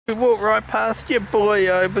right past you,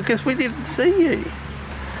 boyo, because we didn't see you.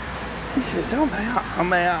 He says, I'm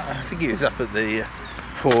out. I think he was up at the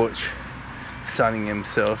porch, sunning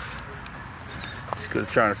himself. He's got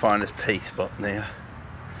to try and find his pea spot now.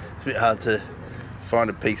 It's a bit hard to find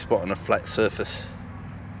a pea spot on a flat surface.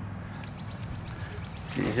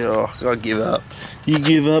 Oh, I give up. You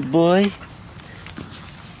give up, boy?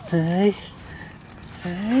 Hey?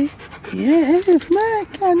 Hey? Yes,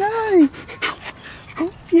 Mac, I know.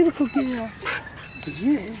 Oh, beautiful girl.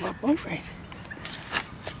 Yeah, my boyfriend.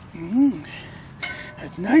 A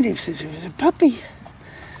native says it was a puppy.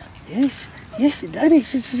 Yes, the native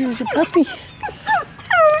says it was a puppy.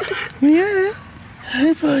 Yeah.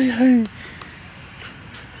 Hey, boy, hey.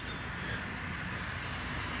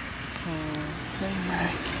 Hey,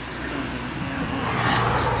 Mac.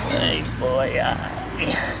 Hey, boy,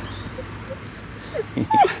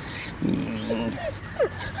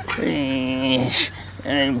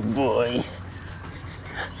 Hey, boy.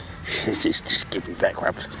 Just give me back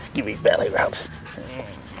rubs. Give me belly rubs.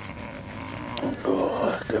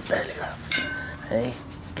 Oh, good belly rubs. Hey,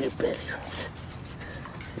 good belly rubs.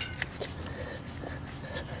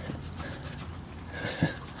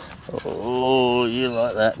 Oh, you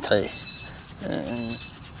like that too?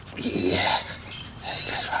 Yeah.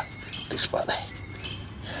 Good spot there.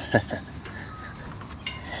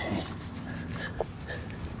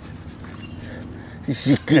 This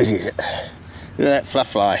is good, is it? Look at that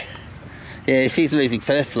fluff fly. Yeah, she's losing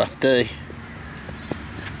fur fluff too.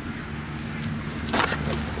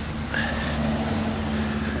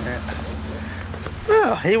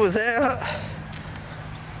 Well, he was out.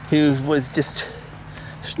 He was just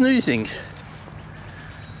snoozing.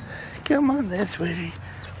 Come on there, sweetie.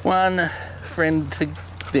 One friend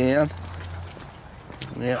down.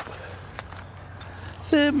 Yep.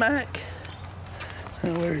 Sir Mac.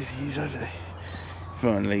 Oh, where is he? He's over there.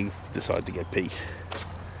 Finally decided to go pee.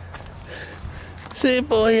 Sir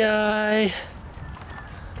boy.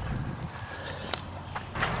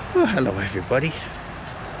 Oh, hello everybody.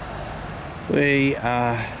 We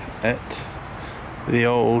are at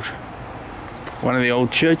one of the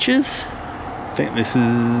old churches. I think this is,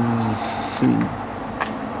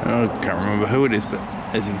 I can't remember who it is, but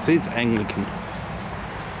as you can see, it's Anglican.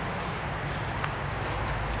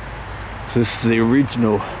 So this is the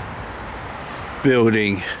original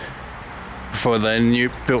building before they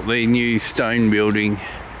built the new stone building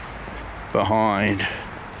behind.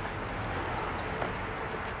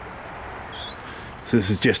 So this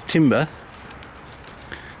is just timber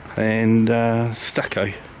and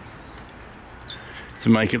stucco to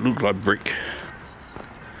make it look like brick.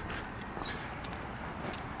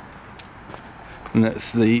 And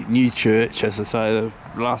that's the new church, as I say,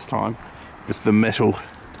 the last time, with the metal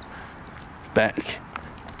back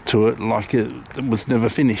to it like it was never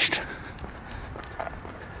finished.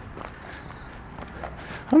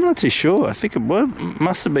 I'm not too sure. I think it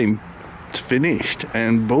must have been finished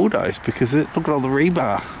and bulldozed because it looked like the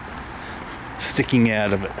rebar sticking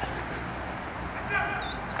out of it.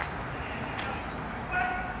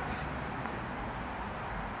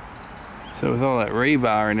 So with all that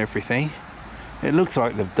rebar and everything, it looks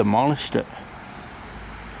like they've demolished it.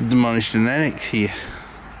 Demolished an annex here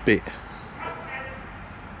a bit.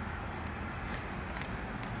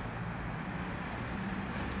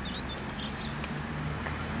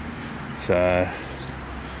 So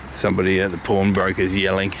somebody at the pawnbroker's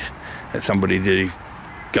yelling at somebody to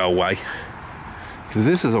go away, because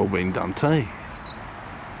this has all been done too.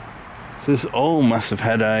 So this all must have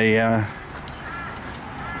had a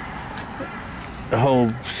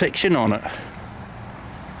whole section on it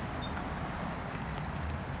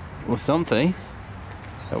or something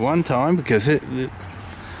at one time, because it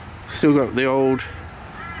still got the old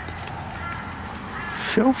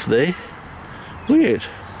shelf there. Weird.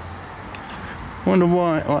 Wonder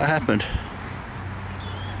what happened.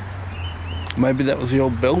 Maybe that was the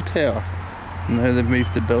old bell tower. No, they've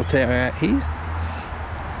moved the bell tower out here.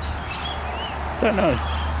 Don't know.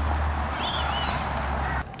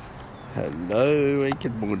 Hello and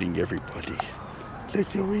good morning everybody. Look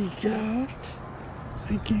what we got.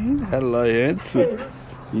 Again. Hello handsome.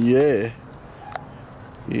 Yeah.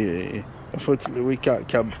 Yeah. Unfortunately we can't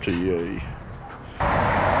come to you.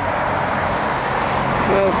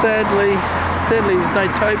 Well, sadly there's no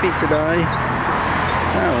Toby today.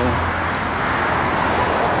 Oh well.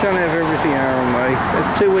 Can't have everything our own way.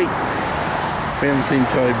 It's 2 weeks we haven't seen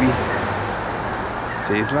Toby.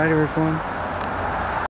 See you later everyone.